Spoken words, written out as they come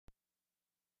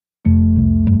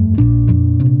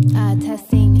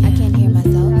Testing, I can't hear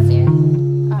myself.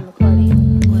 I'm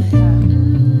recording. What?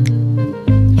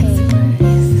 Hey,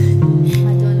 am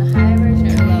I doing the higher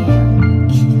version or lower?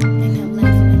 And I'm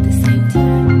laughing at the same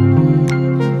time.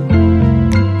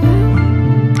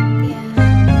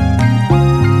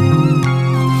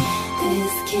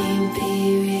 This can't be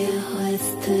real. What's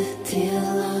the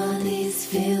deal? All these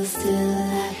feels still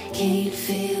I can't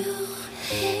feel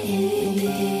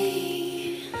anything.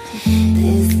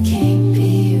 This can't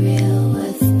be real.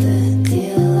 What's the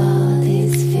deal? All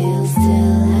these feels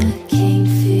still I can't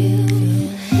feel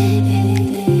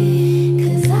anything.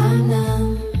 'Cause I'm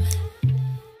numb.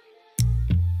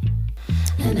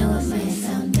 I know it might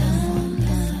sound dumb.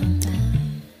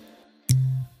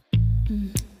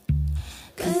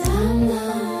 'Cause I'm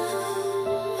numb.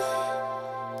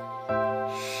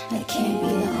 I can't be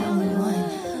the only one.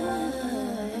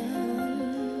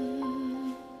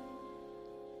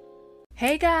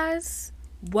 Hey guys,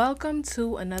 welcome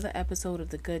to another episode of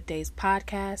the Good Days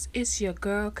Podcast. It's your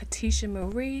girl Katisha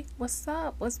Marie. What's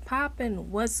up? What's poppin'?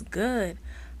 What's good?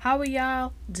 How are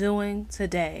y'all doing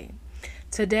today?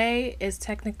 Today is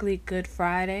technically Good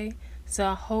Friday, so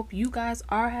I hope you guys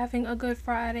are having a good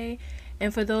Friday.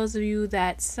 And for those of you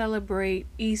that celebrate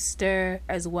Easter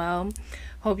as well,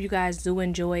 hope you guys do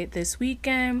enjoy it this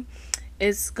weekend.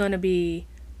 It's gonna be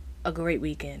a great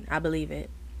weekend. I believe it.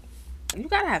 You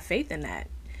gotta have faith in that.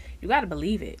 You gotta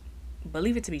believe it.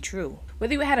 Believe it to be true.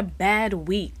 Whether you had a bad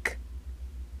week,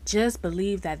 just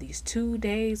believe that these 2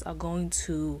 days are going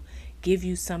to give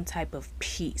you some type of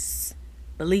peace.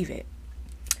 Believe it.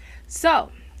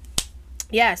 So,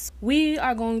 yes, we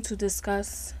are going to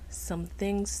discuss some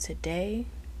things today.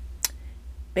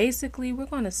 Basically, we're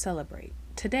going to celebrate.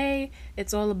 Today,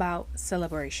 it's all about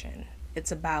celebration.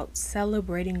 It's about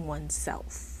celebrating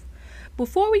oneself.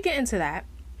 Before we get into that,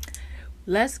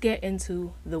 let's get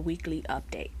into the weekly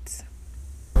updates.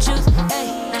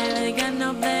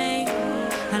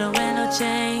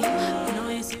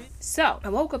 So, I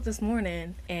woke up this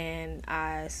morning and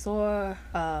I saw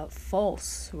a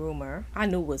false rumor. I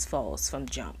knew it was false from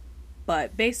jump.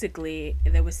 But basically,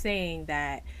 they were saying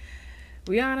that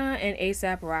Rihanna and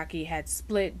A$AP Rocky had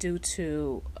split due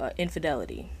to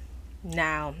infidelity.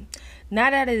 Now,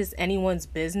 not that it is anyone's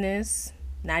business,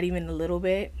 not even a little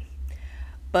bit.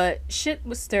 But shit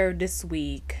was stirred this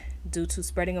week due to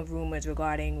spreading of rumors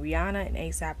regarding Rihanna and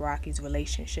A$AP Rocky's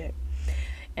relationship.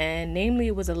 And namely,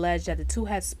 it was alleged that the two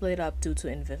had split up due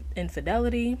to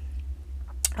infidelity.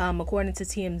 According to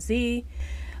TMZ,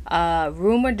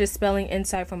 rumor dispelling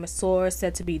insight from a source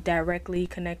said to be directly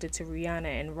connected to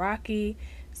Rihanna and Rocky,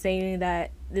 saying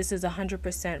that this is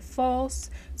 100% false.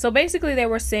 So basically, they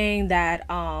were saying that,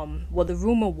 the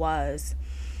rumor was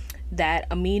that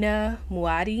Amina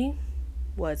Muaddi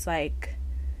was like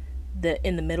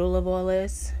in the middle of all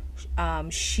this.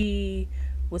 She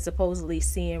was supposedly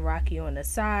seeing Rocky on the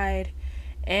side,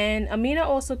 and Amina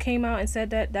also came out and said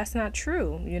that that's not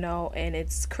true, and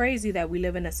it's crazy that we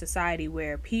live in a society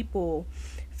where people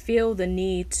feel the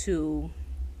need to,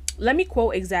 let me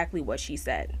quote exactly what she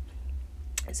said.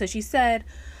 So she said,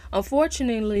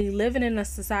 unfortunately, living in a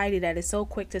society that is so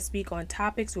quick to speak on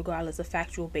topics regardless of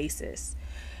factual basis.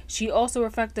 She also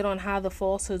reflected on how the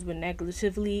falsehoods were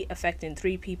negatively affecting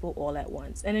 3 people all at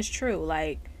once. And it's true.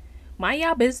 Like, mind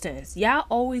y'all business. Y'all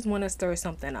always want to stir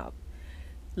something up.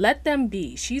 Let them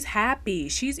be. She's happy.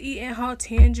 She's eating her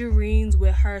tangerines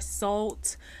with her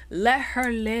salt. Let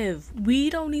her live. We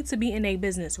don't need to be in a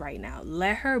business right now.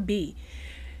 Let her be.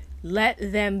 Let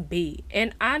them be.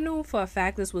 And I knew for a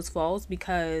fact this was false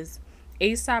because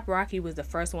A$AP Rocky was the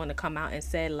first one to come out and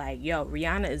said, like, yo,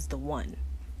 Rihanna is the one.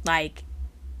 Like,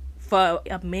 for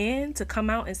a man to come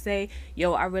out and say,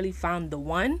 yo, I really found the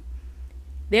one,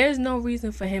 there's no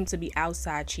reason for him to be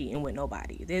outside cheating with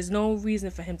nobody. There's no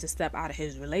reason for him to step out of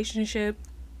his relationship.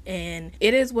 And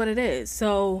it is what it is.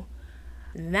 So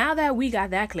now that we got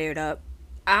that cleared up,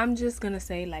 I'm just going to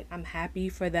say, like, I'm happy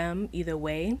for them either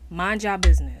way. Mind your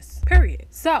business. Period.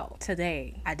 So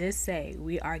today, I did say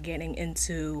we are getting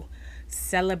into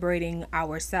celebrating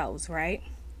ourselves, right?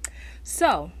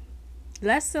 So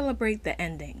let's celebrate the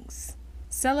endings,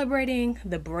 celebrating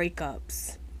the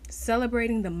breakups,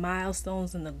 celebrating the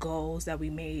milestones and the goals that we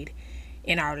made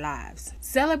in our lives,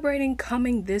 celebrating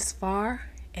coming this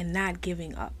far and not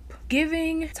giving up,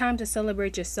 giving time to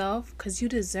celebrate yourself because you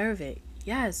deserve it.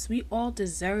 Yes, we all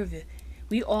deserve it.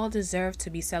 We all deserve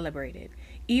to be celebrated.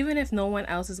 Even if no one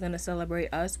else is going to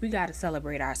celebrate us, we got to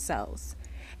celebrate ourselves.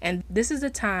 And this is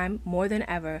the time more than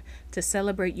ever to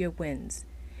celebrate your wins.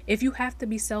 If you have to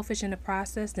be selfish in the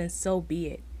process, then so be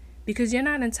it. Because you're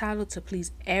not entitled to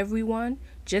please everyone.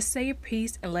 Just say your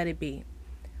piece and let it be.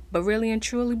 but really and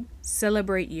truly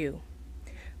celebrate you.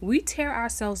 We tear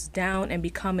ourselves down and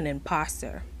become an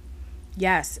imposter.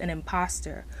 Yes, an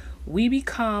imposter. We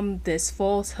become this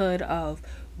falsehood of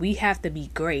we have to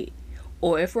be great.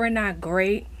 Or if we're not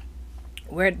great,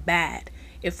 we're bad.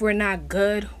 If we're not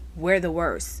good, we're the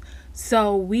worst.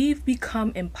 So we've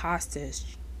become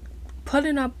imposters,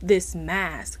 putting up this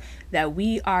mask that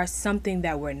we are something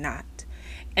that we're not.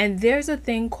 And there's a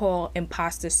thing called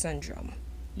imposter syndrome.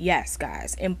 Yes,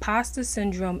 guys, imposter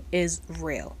syndrome is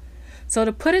real. So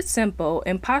to put it simple,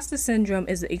 imposter syndrome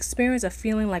is the experience of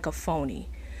feeling like a phony.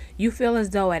 You feel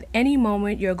as though at any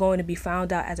moment you're going to be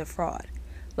found out as a fraud.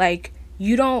 Like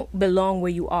you don't belong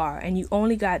where you are and you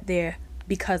only got there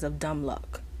because of dumb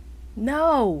luck.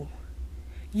 No,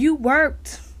 you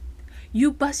worked.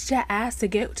 You bust your ass to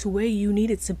get to where you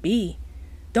needed to be.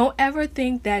 Don't ever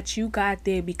think that you got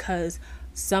there because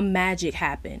some magic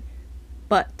happened.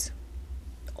 But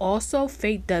also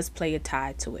fate does play a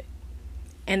tie to it.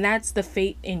 And that's the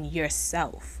faith in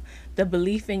yourself. The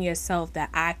belief in yourself that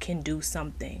I can do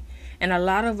something. And a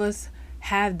lot of us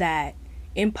have that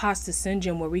imposter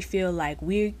syndrome where we feel like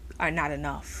we are not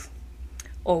enough.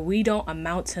 Or we don't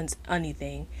amount to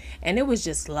anything. And it was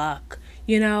just luck.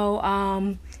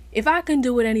 If I can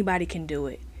do it, anybody can do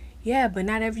it. Yeah, but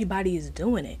not everybody is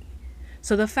doing it.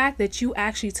 So the fact that you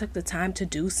actually took the time to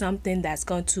do something that's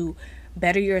going to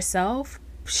better yourself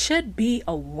should be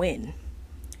a win.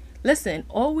 Listen,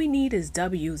 all we need is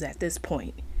W's at this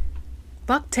point.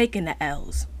 Fuck taking the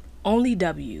L's. Only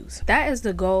W's. That is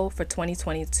the goal for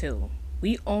 2022.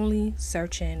 We only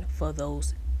searching for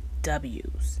those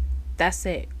W's. That's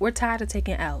it. We're tired of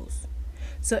taking L's.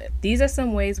 So these are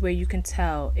some ways where you can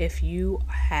tell if you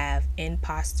have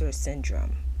imposter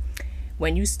syndrome.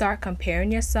 When you start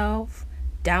comparing yourself,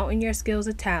 doubting your skills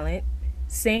or talent,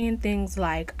 saying things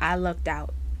like, I lucked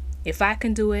out. If I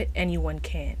can do it, anyone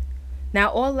can. Now,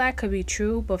 all that could be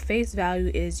true, but face value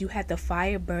is you had the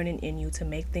fire burning in you to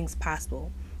make things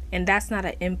possible. And that's not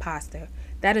an imposter.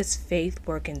 That is faith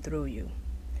working through you.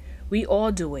 We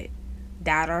all do it.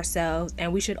 Doubt ourselves,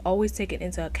 and we should always take it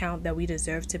into account that we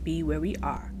deserve to be where we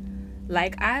are.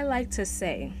 Like I like to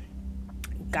say,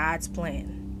 God's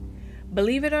plan.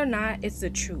 Believe it or not, it's the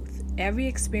truth. Every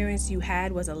experience you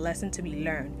had was a lesson to be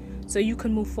learned, so you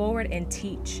can move forward and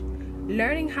teach,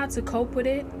 learning how to cope with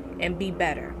it and be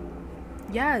better.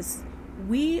 Yes,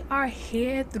 we are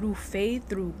here through faith,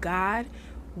 through God.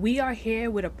 We are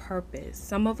here with a purpose.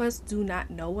 Some of us do not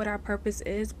know what our purpose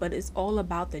is, but it's all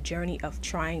about the journey of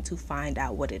trying to find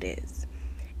out what it is.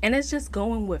 And it's just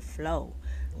going with flow,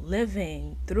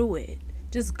 living through it,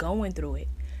 just going through it,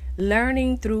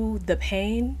 learning through the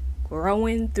pain,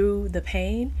 growing through the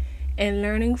pain, and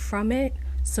learning from it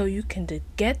so you can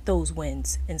get those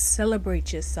wins and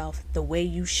celebrate yourself the way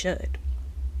you should.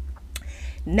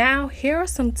 Now, here are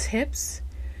some tips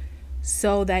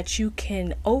so that you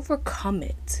can overcome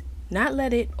it, not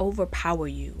let it overpower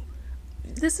you.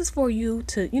 This is for you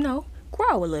to,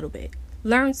 grow a little bit,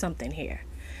 learn something here.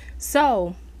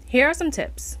 So here are some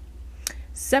tips.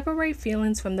 Separate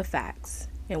feelings from the facts.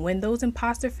 And when those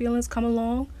imposter feelings come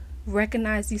along,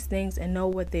 recognize these things and know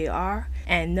what they are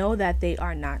and know that they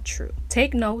are not true.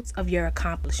 Take notes of your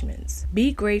accomplishments.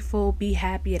 Be grateful, be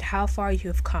happy at how far you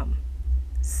have come.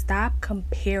 Stop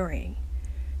comparing.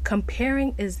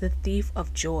 Comparing is the thief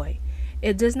of joy.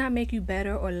 It does not make you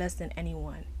better or less than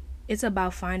anyone. It's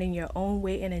about finding your own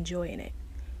way and enjoying it.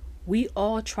 We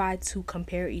all try to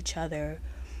compare each other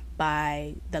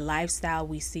by the lifestyle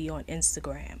we see on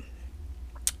Instagram.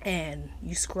 And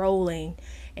you scrolling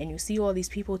and you see all these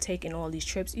people taking all these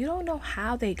trips. You don't know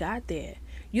how they got there.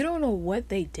 You don't know what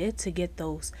they did to get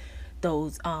those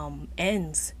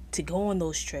ends to go on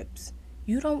those trips.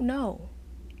 You don't know.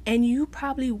 And you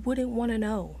probably wouldn't want to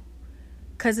know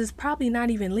because it's probably not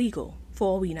even legal for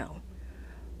all we know.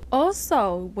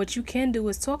 Also, what you can do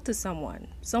is talk to someone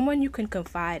you can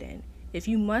confide in. If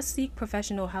you must seek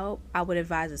professional help, I would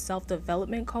advise a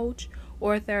self-development coach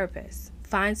or a therapist.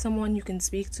 Find someone you can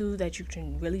speak to that you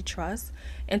can really trust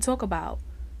and talk about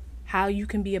how you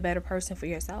can be a better person for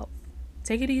yourself.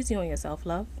 Take it easy on yourself,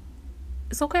 love.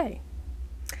 It's okay.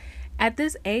 At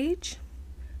this age,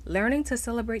 learning to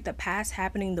celebrate the past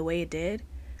happening the way it did,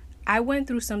 I went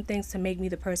through some things to make me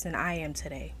the person I am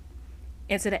today.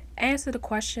 And to answer the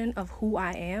question of who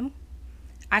I am,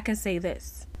 I can say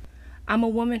this. I'm a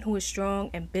woman who is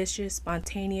strong, ambitious,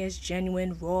 spontaneous,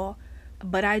 genuine, raw,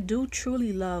 but I do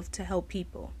truly love to help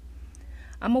people.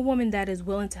 I'm a woman that is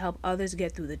willing to help others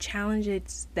get through the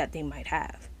challenges that they might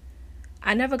have.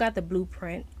 I never got the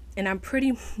blueprint, and I'm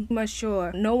pretty much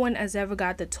sure no one has ever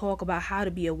got to talk about how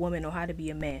to be a woman or how to be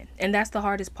a man. And that's the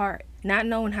hardest part, not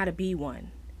knowing how to be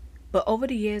one. But over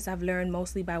the years, I've learned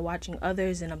mostly by watching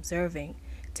others and observing,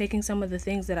 taking some of the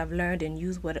things that I've learned and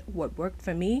use what worked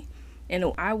for me. And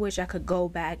I wish I could go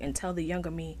back and tell the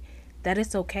younger me that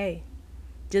it's okay.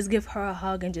 Just give her a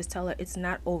hug and just tell her it's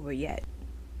not over yet.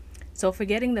 So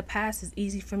forgetting the past is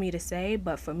easy for me to say,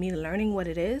 but for me, learning what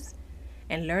it is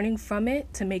and learning from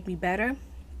it to make me better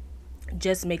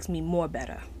just makes me more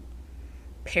better.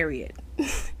 Period.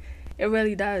 It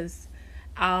really does.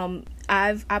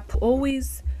 I've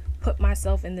always put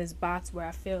myself in this box where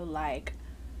I feel like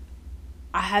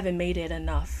I haven't made it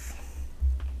enough.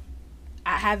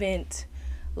 I haven't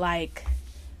like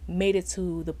made it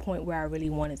to the point where I really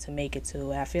wanted to make it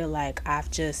to. I feel like I've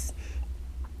just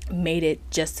made it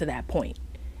just to that point.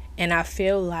 And I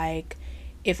feel like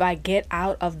if I get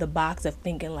out of the box of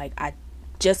thinking like I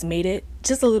just made it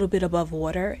just a little bit above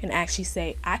water and actually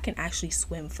say I can actually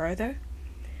swim further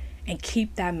and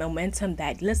keep that momentum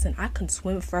that, listen, I can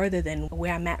swim further than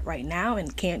where I'm at right now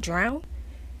and can't drown,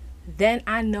 then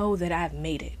I know that I've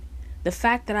made it. The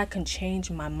fact that I can change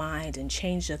my mind and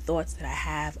change the thoughts that I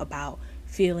have about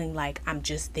feeling like I'm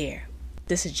just there,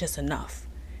 this is just enough,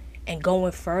 and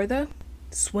going further,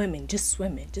 swimming,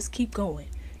 just keep going.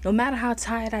 No matter how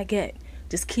tired I get,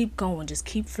 just keep going, just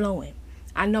keep flowing.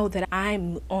 I know that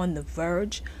I'm on the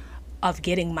verge of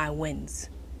getting my wins.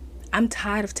 I'm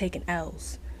tired of taking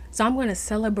L's. So I'm going to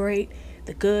celebrate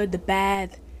the good, the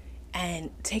bad,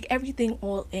 and take everything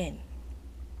all in.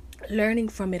 Learning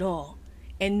from it all.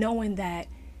 And knowing that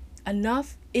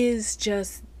enough is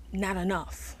just not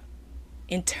enough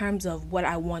in terms of what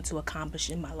I want to accomplish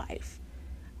in my life.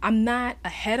 I'm not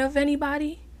ahead of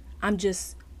anybody. I'm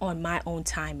just on my own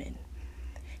timing.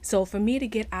 So for me to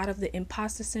get out of the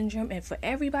imposter syndrome and for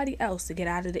everybody else to get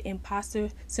out of the imposter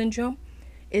syndrome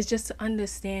is just to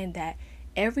understand that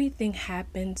everything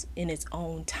happens in its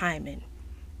own timing,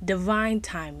 divine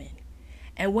timing.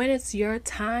 And when it's your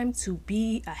time to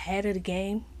be ahead of the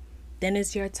game, then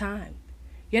it's your time.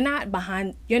 You're not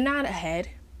behind, you're not ahead,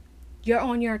 you're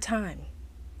on your time.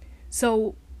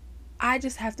 So I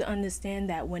just have to understand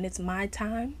that when it's my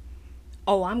time,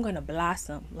 I'm going to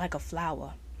blossom like a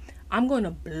flower. I'm going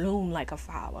to bloom like a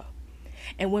flower.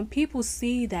 And when people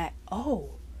see that,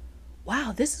 oh,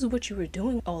 wow, this is what you were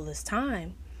doing all this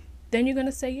time, then you're going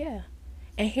to say, yeah.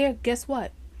 And here, guess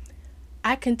what?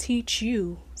 I can teach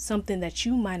you something that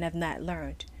you might have not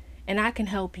learned. And I can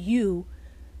help you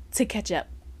to catch up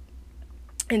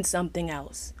in something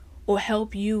else. Or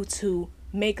help you to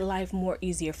make life more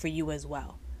easier for you as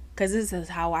well. Because this is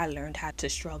how I learned how to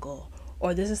struggle.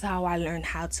 Or this is how I learned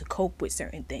how to cope with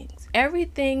certain things.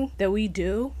 Everything that we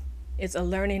do is a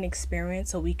learning experience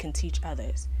so we can teach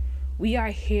others. We are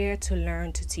here to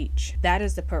learn to teach. That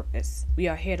is the purpose. We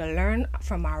are here to learn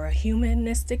from our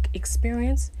humanistic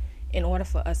experience in order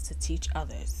for us to teach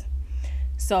others.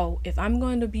 So if I'm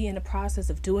going to be in the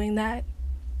process of doing that,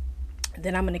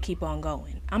 then I'm going to keep on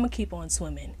going. I'm going to keep on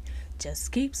swimming.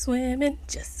 Just keep swimming.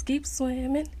 Just keep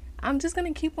swimming. I'm just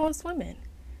going to keep on swimming.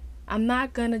 I'm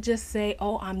not going to just say,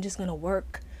 I'm just going to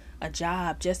work a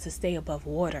job just to stay above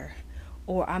water.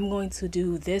 Or I'm going to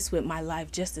do this with my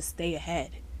life just to stay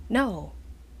ahead. No,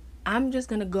 I'm just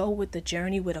going to go with the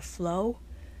journey with a flow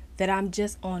that I'm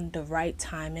just on the right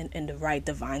timing and the right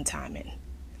divine timing.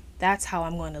 That's how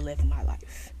I'm going to live my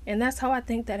life. And that's how I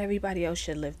think that everybody else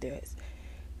should live theirs.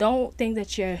 Don't think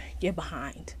that you're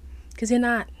behind, because you're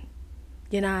not.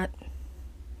 You're not.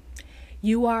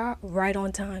 You are right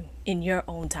on time in your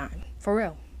own time. For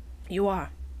real. You are.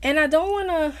 And I don't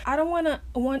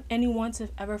want anyone to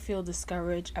ever feel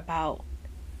discouraged about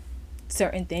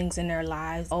certain things in their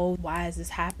lives. Oh, why is this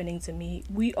happening to me?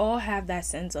 We all have that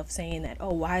sense of saying that,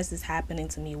 why is this happening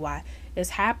to me? Why?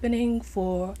 It's happening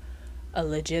for a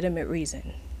legitimate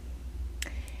reason.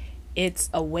 It's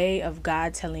a way of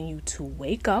God telling you to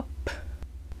wake up.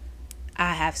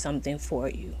 I have something for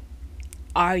you.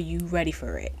 Are you ready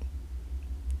for it?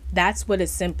 That's what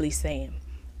it's simply saying.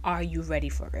 Are you ready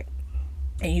for it?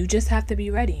 And you just have to be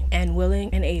ready and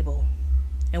willing and able.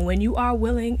 And when you are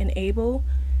willing and able,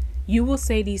 you will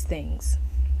say these things.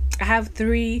 I have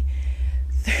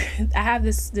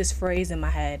this phrase in my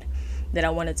head that I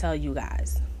want to tell you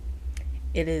guys.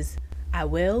 It is, I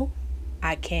will,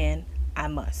 I can, I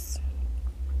must.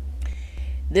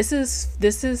 This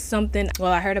is something,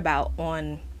 I heard about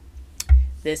on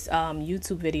this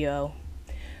YouTube video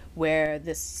where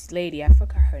this lady, I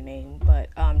forgot her name, but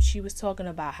she was talking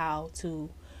about how to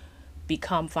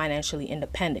become financially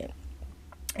independent.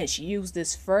 And she used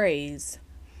this phrase,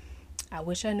 I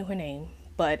wish I knew her name,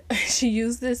 but she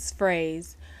used this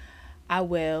phrase, I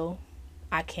will,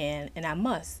 I can, and I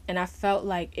must. And I felt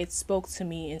like it spoke to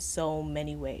me in so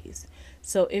many ways.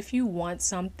 So if you want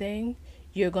something,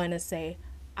 you're going to say,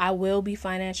 I will be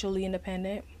financially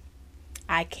independent.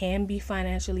 I can be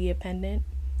financially independent,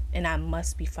 and I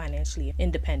must be financially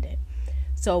independent.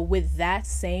 So with that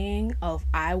saying of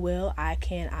I will, I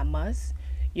can, I must,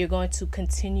 you're going to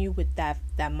continue with that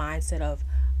mindset of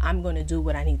I'm going to do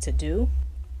what I need to do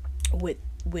with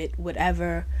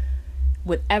whatever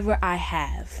I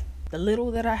have. The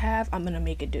little that I have, I'm going to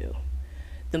make it do.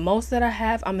 The most that I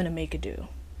have, I'm going to make it do.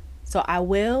 So I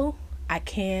will, I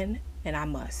can, and I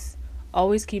must.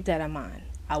 Always keep that in mind.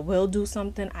 I will do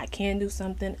something, I can do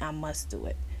something, I must do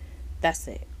it. That's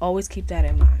it. Always keep that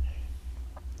in mind.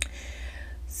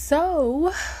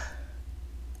 So,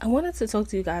 I wanted to talk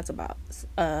to you guys about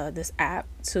this app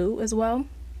too as well.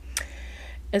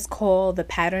 It's called the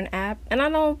Pattern app. And I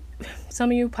know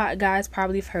some of you guys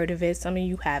probably have heard of it, some of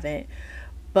you haven't.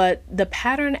 But the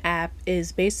Pattern app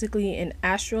is basically an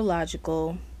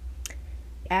astrological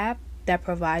app that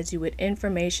provides you with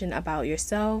information about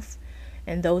yourself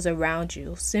and those around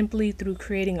you simply through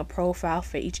creating a profile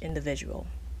for each individual.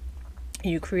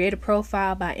 You create a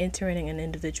profile by entering an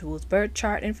individual's birth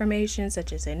chart information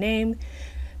such as their name,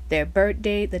 their birth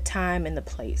date, the time, and the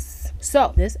place.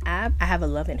 So this app, I have a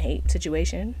love and hate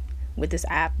situation with this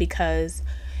app because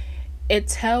it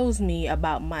tells me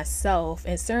about myself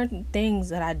and certain things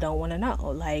that I don't want to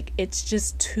know. Like, it's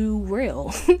just too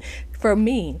real for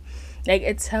me. Like,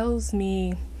 it tells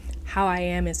me how I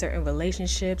am in certain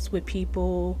relationships with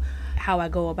people, how I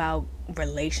go about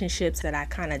relationships that I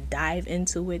kind of dive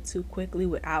into it too quickly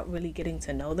without really getting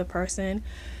to know the person.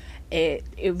 It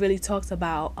really talks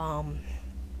about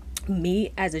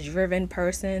me as a driven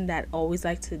person that always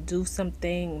like to do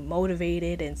something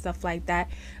motivated and stuff like that.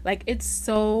 Like, it's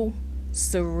so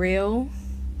surreal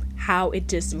how it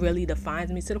just really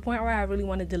defines me to the point where I really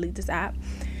want to delete this app,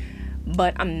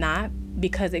 but I'm not,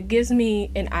 because it gives me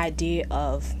an idea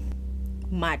of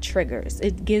my triggers.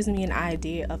 It gives me an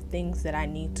idea of things that I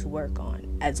need to work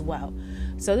on as well.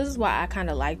 So this is why I kind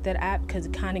of like that app, because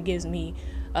it kind of gives me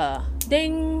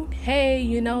ding, hey,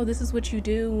 you know, this is what you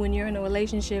do when you're in a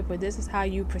relationship, or this is how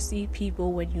you perceive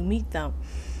people when you meet them.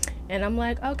 And I'm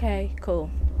like, okay,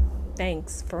 cool,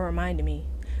 thanks for reminding me.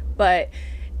 But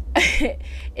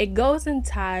it goes in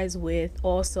ties with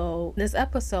also this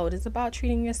episode is about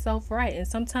treating yourself right, and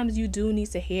sometimes you do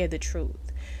need to hear the truth.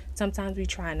 Sometimes we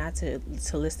try not to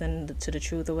listen to the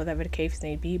truth or whatever the case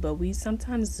may be, but we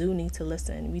sometimes do need to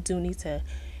listen. We do need to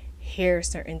hear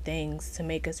certain things to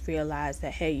make us realize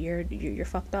that, hey, you're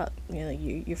fucked up. You know,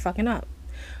 you're fucking up.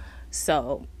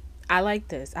 So I like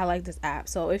this app.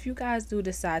 So if you guys do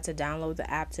decide to download the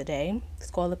app today,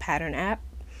 it's called the Pattern app.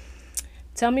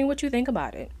 Tell me what you think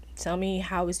about it. Tell me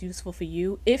how it's useful for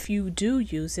you. If you do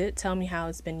use it, tell me how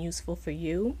it's been useful for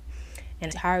you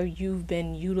and how you've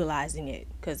been utilizing it.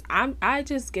 Because I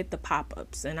just get the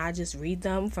pop-ups and I just read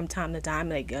them from time to time.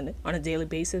 Like on a daily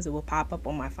basis, it will pop up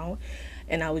on my phone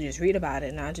and I would just read about it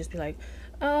and I'll just be like,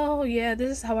 oh yeah, this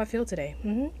is how I feel today.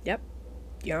 Yep,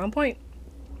 you're on point.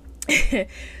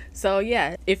 So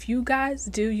yeah, if you guys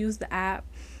do use the app,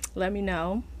 let me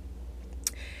know.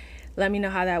 Let me know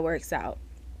how that works out.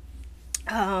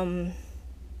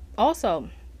 Also,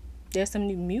 there's some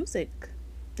new music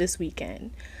this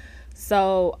weekend.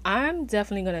 So I'm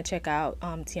definitely going to check out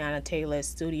Teyana Taylor's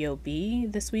Studio B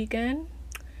this weekend.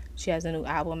 She has a new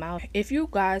album out. If you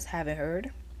guys haven't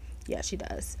heard, yeah, she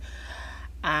does.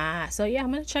 So yeah,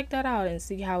 I'm going to check that out and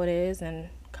see how it is and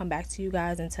come back to you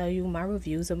guys and tell you my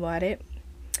reviews about it.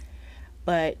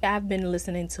 But I've been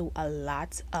listening to a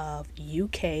lot of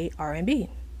UK R&B.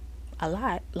 A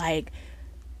lot. Like,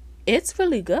 it's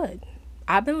really good.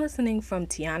 I've been listening from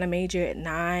Tiana Major at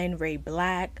 9, Ray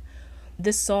Black.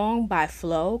 This song by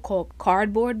Flo called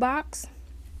Cardboard Box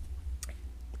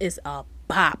is a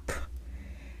bop.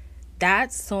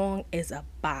 That song is a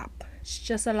bop. It's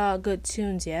just a lot of good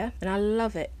tunes, yeah? And I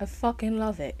love it. I fucking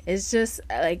love it. It's just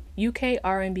like UK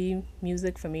R&B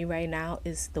music for me right now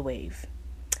is the wave.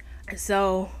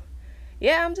 So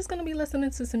yeah, I'm just gonna be listening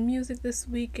to some music this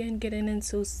weekend, getting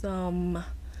into some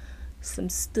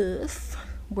stuff,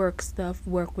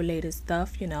 work related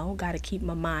stuff, you know. Gotta keep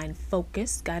my mind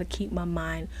focused, gotta keep my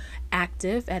mind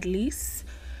active at least.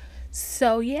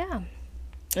 So yeah.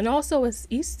 And also it's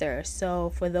Easter,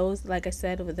 so for those, like I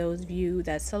said, for those of you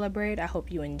that celebrate, I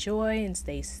hope you enjoy and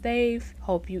stay safe.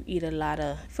 Hope you eat a lot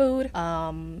of food.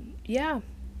 Yeah,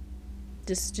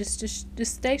 just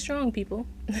stay strong, people.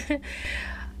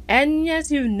 And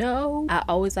as you know, I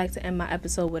always like to end my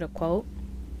episode with a quote.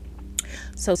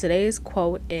 So today's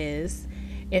quote is,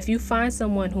 if you find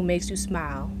someone who makes you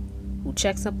smile, who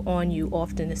checks up on you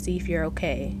often to see if you're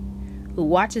okay, who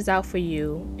watches out for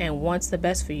you and wants the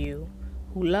best for you,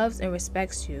 who loves and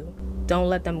respects you, don't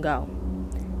let them go.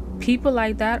 People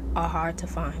like that are hard to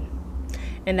find.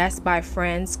 And that's by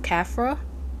Franz Kafka.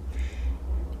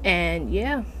 And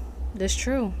yeah, that's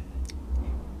true.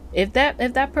 If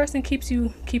that person keep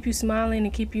you smiling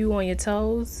and keep you on your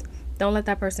toes, don't let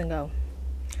that person go.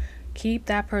 Keep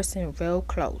that person real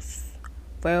close.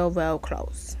 Real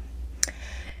close.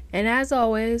 And as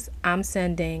always, I'm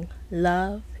sending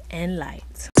love and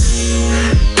light.